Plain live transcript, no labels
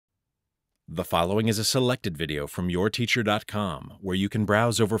The following is a selected video from yourteacher.com, where you can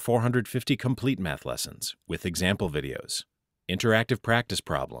browse over 450 complete math lessons with example videos, interactive practice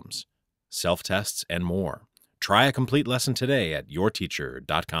problems, self-tests, and more. Try a complete lesson today at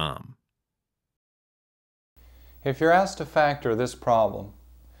yourteacher.com. If you're asked to factor this problem,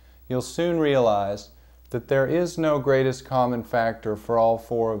 you'll soon realize that there is no greatest common factor for all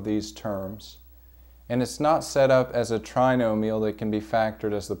four of these terms, and it's not set up as a trinomial that can be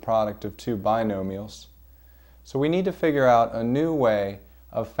factored as the product of two binomials. So we need to figure out a new way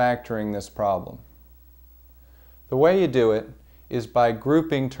of factoring this problem. The way you do it is by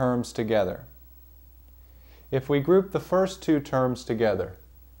grouping terms together. If we group the first two terms together,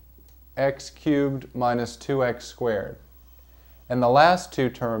 x cubed minus 2x squared, and the last two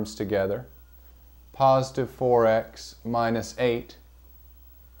terms together, positive 4x minus 8,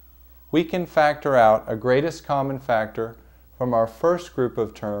 we can factor out a greatest common factor from our first group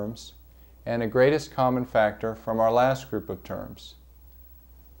of terms and a greatest common factor from our last group of terms.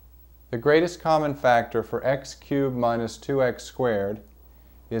 The greatest common factor for x cubed minus 2x squared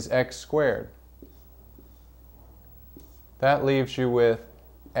is x squared. That leaves you with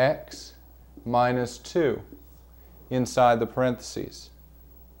x minus 2 inside the parentheses.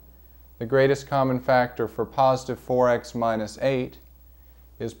 The greatest common factor for positive 4x minus 8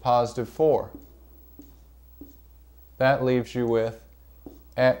 is positive 4. That leaves you with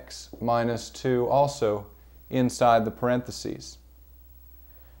x minus 2 also inside the parentheses.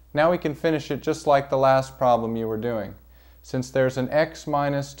 Now we can finish it just like the last problem you were doing. Since there's an x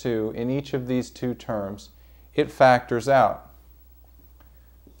minus 2 in each of these two terms, it factors out.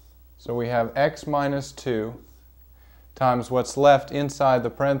 So we have x minus 2 times what's left inside the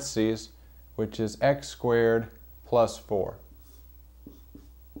parentheses, which is x squared plus 4.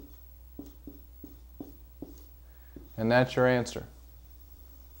 And that's your answer.